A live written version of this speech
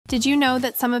Did you know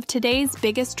that some of today's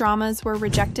biggest dramas were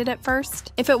rejected at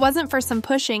first? If it wasn't for some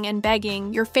pushing and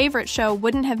begging, your favorite show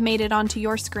wouldn't have made it onto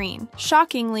your screen.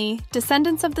 Shockingly,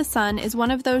 Descendants of the Sun is one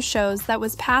of those shows that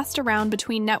was passed around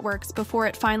between networks before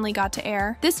it finally got to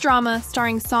air. This drama,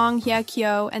 starring Song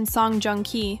Hye-kyo and Song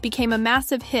Joong-ki, became a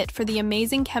massive hit for the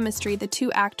amazing chemistry the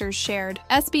two actors shared.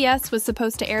 SBS was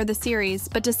supposed to air the series,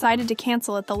 but decided to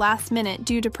cancel at the last minute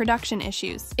due to production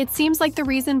issues. It seems like the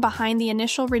reason behind the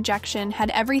initial rejection had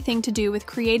everything to do with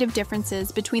creative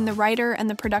differences between the writer and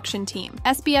the production team.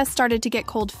 SBS started to get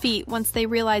cold feet once they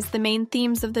realized the main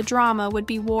themes of the drama would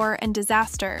be war and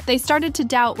disaster. They started to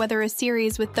doubt whether a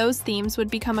series with those themes would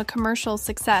become a commercial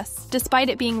success, despite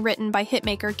it being written by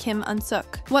hitmaker Kim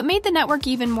Eun-suk. What made the network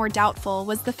even more doubtful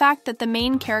was the fact that the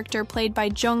main character played by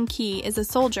Joong-ki is a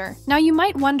soldier. Now you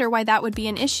might wonder why that would be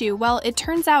an issue. Well, it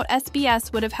turns out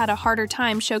SBS would have had a harder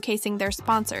time showcasing their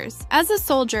sponsors. As a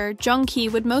soldier, Joong-ki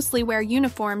would mostly wear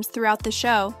uniforms throughout the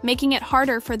show, making it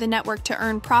harder for the network to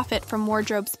earn profit from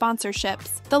wardrobe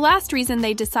sponsorships. The last reason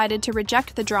they decided to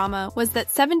reject the drama was that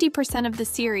 70% of the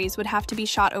series would have to be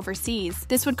shot overseas.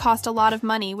 This would cost a lot of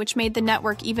money, which made the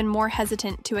network even more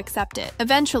hesitant to accept it.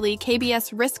 Eventually,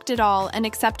 KBS risked it all and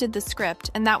accepted the script,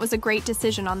 and that was a great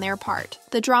decision on their part.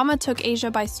 The drama took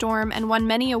Asia by storm and won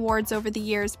many awards over the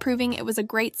years, proving it was a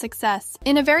great success.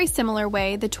 In a very similar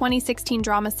way, the 2016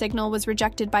 drama Signal was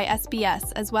rejected by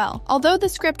SBS as well. Although the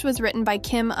script was written by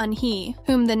Kim Eun-hee,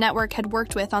 whom the network had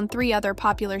worked with on 3 other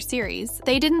popular series,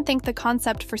 they didn't think the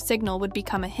concept for Signal would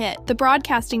become a hit. The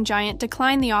broadcasting giant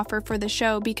declined the offer for the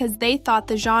show because they thought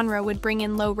the genre would bring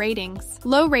in low ratings.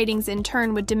 Low ratings in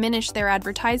turn would diminish their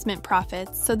advertisement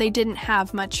profits, so they didn't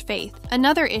have much faith.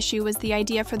 Another issue was the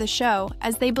idea for the show,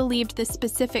 as they believed this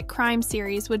specific crime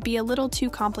series would be a little too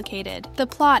complicated. The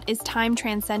plot is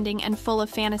time-transcending and full of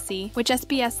fantasy, which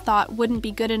SBS thought wouldn't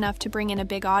be good enough to bring in a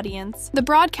big audience. The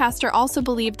broadcaster also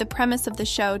believed the premise of the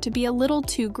show to be a little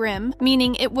too grim,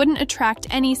 meaning it wouldn't attract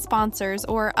any sponsors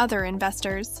or other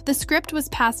investors. The script was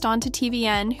passed on to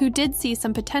TVN, who did see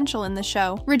some potential in the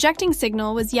show. Rejecting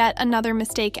Signal was yet another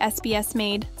mistake SBS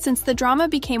made, since the drama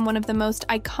became one of the most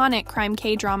iconic crime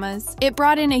K-dramas. It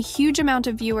brought in a huge amount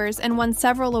of viewers and won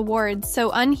several awards,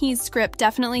 so Eun-hee's script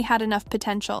definitely had enough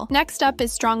potential. Next up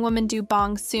is Strong Woman Do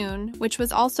Bong Soon, which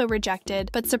was also rejected,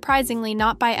 but surprisingly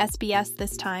not by SBS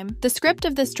this time. The script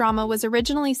of this drama was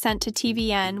originally sent to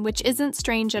TVN, which isn't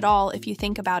strange at all if you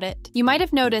think about it. You might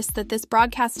have noticed that this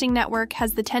broadcasting network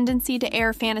has the tendency to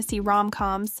air fantasy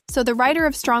rom-coms, so the writer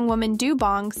of Strong Woman Do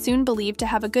Bong soon believed to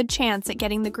have a good chance at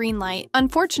getting the green light.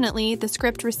 Unfortunately, the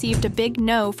script received a big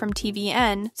no from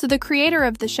TVN, so the creator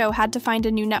of the show had to find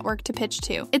a new network to pitch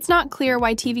to. It's not clear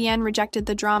why TVN rejected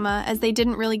the drama, as they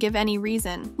didn't really give any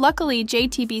reason. Luckily,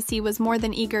 JTBC was more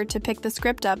than eager to pick the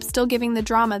script up, still giving the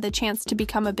drama the chance to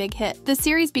become a big hit. The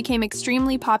series became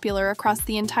extremely popular across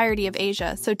the entirety of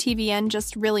Asia, so TVN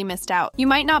just really missed out. You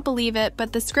might not believe it,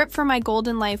 but the script for My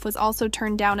Golden Life was also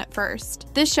turned down at first.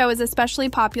 This show is especially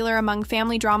popular among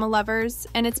family drama lovers,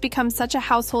 and it's become such a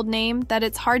household name that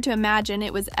it's hard to imagine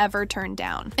it was ever turned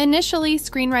down. Initially,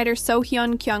 screenwriter So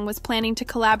Hyun-kyung was planning to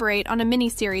collaborate on a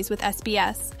miniseries with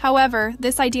SBS. However,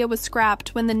 this idea was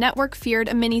scrapped when the network feared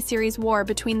a miniseries war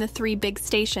between the 3 big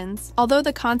stations. Although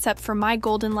the concept for My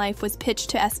Golden Life was pitched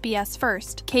to SBS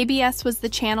first, KBS was the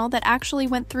channel that actually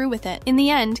went through with it. In the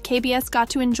end, KBS got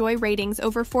to enjoy ratings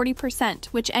over 40%,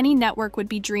 which any network would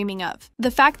be dreaming of.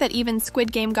 The fact that even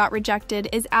Squid Game got rejected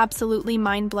is absolutely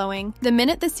mind-blowing. The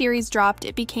minute the series dropped,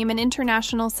 it became an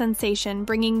international sensation,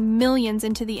 bringing millions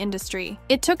into the industry.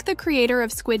 It took the creator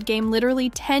of Squid Game literally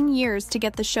 10 years to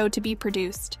get the show to be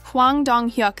produced. Hwang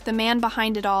Dong-hyuk, the man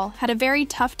behind it all, had a very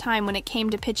tough time when it came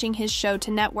to pitching his show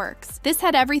to networks. This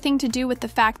had everything to do with the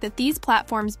fact that these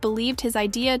platforms believed his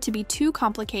idea to be too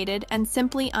complicated and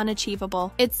simply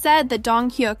unachievable. It's said that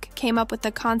Dong-hyuk came up with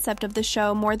the concept of the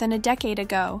show more than a decade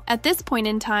ago. At this point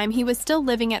in time, he was still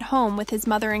living at home with his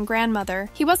mother and grandmother.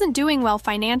 He wasn't doing well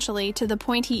financially, to the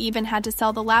point he even had to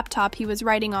sell the laptop he was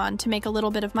writing on to make a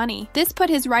little bit of money. This put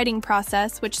his writing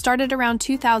process, which started around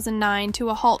 2009, to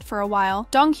a halt for a while.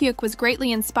 Dong-hyuk was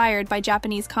greatly inspired by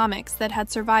Japanese comics that had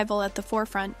survival at the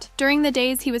forefront. During the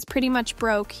days he was pretty much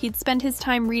broke, he'd spend his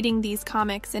time reading these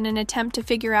comics in an attempt to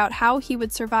figure out how he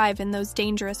would survive in those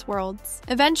dangerous worlds.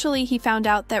 Eventually, he found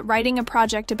out that writing a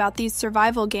project about these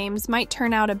survival games might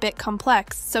turn out a bit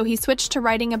complex, so he switched to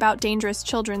writing about dangerous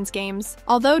children's games.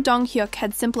 Although Dong-hyuk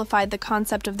had simplified the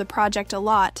concept of the project a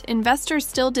lot, investors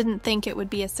still didn't think it would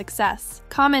be a success.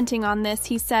 Commenting on this,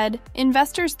 he said,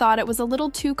 "Investors thought it was a little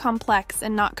too complex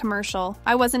and not commercial.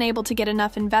 I wasn't able to get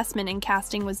enough investment, and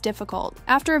casting was difficult."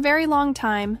 After a very long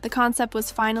time, the concept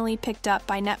was finally picked up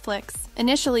by Netflix.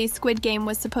 Initially, Initially, Squid Game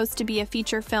was supposed to be a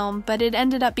feature film, but it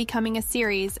ended up becoming a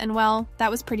series, and well,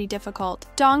 that was pretty difficult.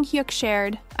 Dong Hyuk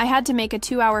shared, "I had to make a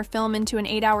 2-hour film into an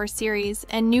 8-hour series,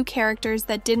 and new characters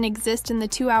that didn't exist in the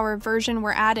 2-hour version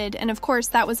were added, and of course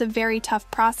that was a very tough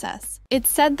process." It's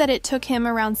said that it took him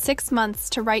around 6 months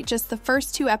to write just the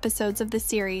first 2 episodes of the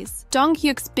series. Dong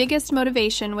Hyuk's biggest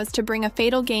motivation was to bring a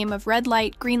fatal game of red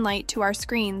light, green light to our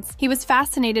screens. He was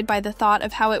fascinated by the thought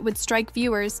of how it would strike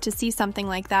viewers to see something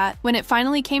like that. When it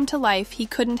finally came to life, he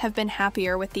couldn't have been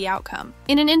happier with the outcome.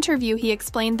 In an interview, he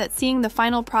explained that seeing the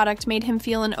final product made him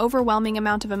feel an overwhelming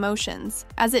amount of emotions,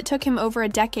 as it took him over a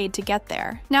decade to get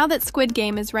there. Now that Squid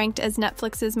Game is ranked as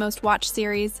Netflix's most watched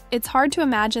series, it's hard to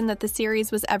imagine that the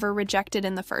series was ever rejected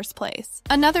in the first place.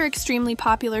 Another extremely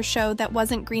popular show that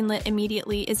wasn't greenlit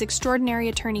immediately is Extraordinary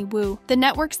Attorney Woo. The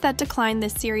networks that declined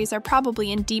this series are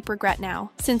probably in deep regret now,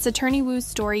 since Attorney Woo's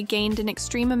story gained an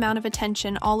extreme amount of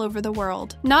attention all over the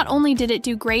world. Not only did it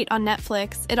do great on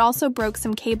Netflix, it also broke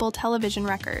some cable television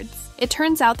records. It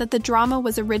turns out that the drama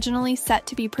was originally set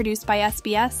to be produced by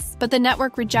SBS, but the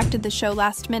network rejected the show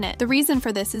last minute. The reason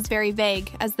for this is very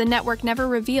vague, as the network never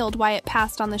revealed why it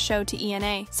passed on the show to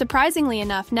ENA. Surprisingly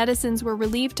enough, netizens were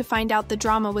relieved to find out the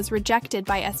drama was rejected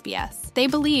by SBS. They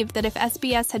believed that if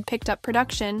SBS had picked up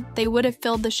production, they would have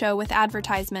filled the show with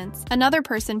advertisements. Another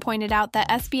person pointed out that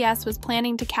SBS was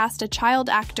planning to cast a child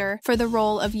actor for the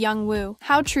role of Young Woo.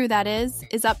 How true that is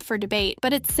up for debate,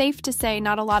 but it's safe to say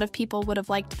not a lot of people would have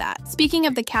liked that. Speaking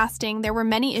of the casting, there were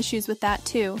many issues with that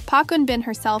too. Park Eun-bin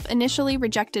herself initially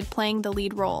rejected playing the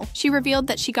lead role. She revealed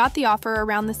that she got the offer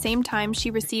around the same time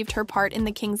she received her part in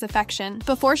The King's Affection.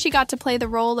 Before she got to play the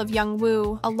role of Young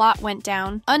Woo, a lot went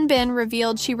down. Eun-bin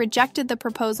revealed she rejected the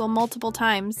proposal multiple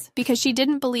times because she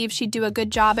didn't believe she'd do a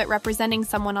good job at representing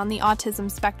someone on the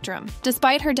autism spectrum.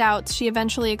 Despite her doubts, she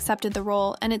eventually accepted the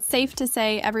role, and it's safe to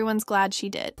say everyone's glad she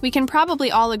did. We can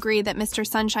probably all agree that Mr.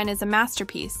 Sunshine is a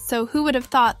masterpiece, so who would have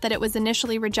thought that it was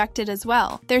initially rejected as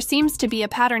well? There seems to be a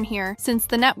pattern here, since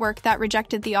the network that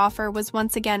rejected the offer was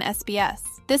once again SBS.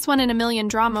 This One in a Million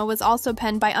drama was also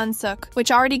penned by Eun-suk,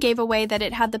 which already gave away that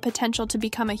it had the potential to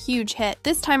become a huge hit.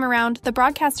 This time around, the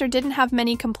broadcaster didn't have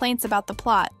many complaints about the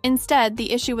plot. Instead,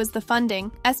 the issue was the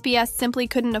funding. SBS simply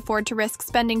couldn't afford to risk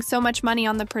spending so much money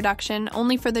on the production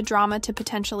only for the drama to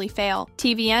potentially fail.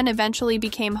 TVN eventually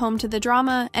became home to the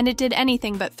drama, and it did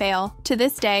anything but fail. To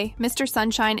this day, Mr.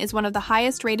 Sunshine is one of the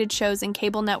highest rated shows in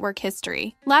cable network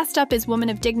history. Last up is Woman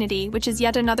of Dignity, which is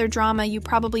yet another drama you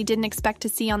probably didn't expect to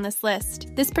see on this list.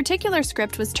 This particular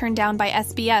script was turned down by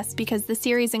SBS because the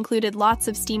series included lots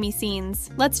of steamy scenes.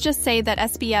 Let's just say that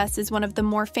SBS is one of the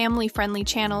more family-friendly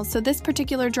channels, so this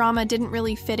particular drama didn't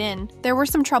really fit in. There were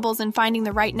some troubles in finding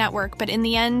the right network, but in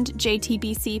the end,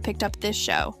 JTBC picked up this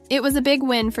show. It was a big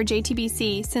win for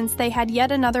JTBC since they had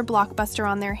yet another blockbuster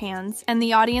on their hands, and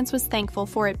the audience was thankful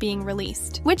for it being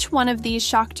released. Which one of these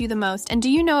shocked you the most, and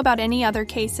do you know about any other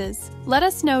cases? Let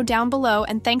us know down below,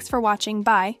 and thanks for watching.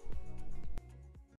 Bye!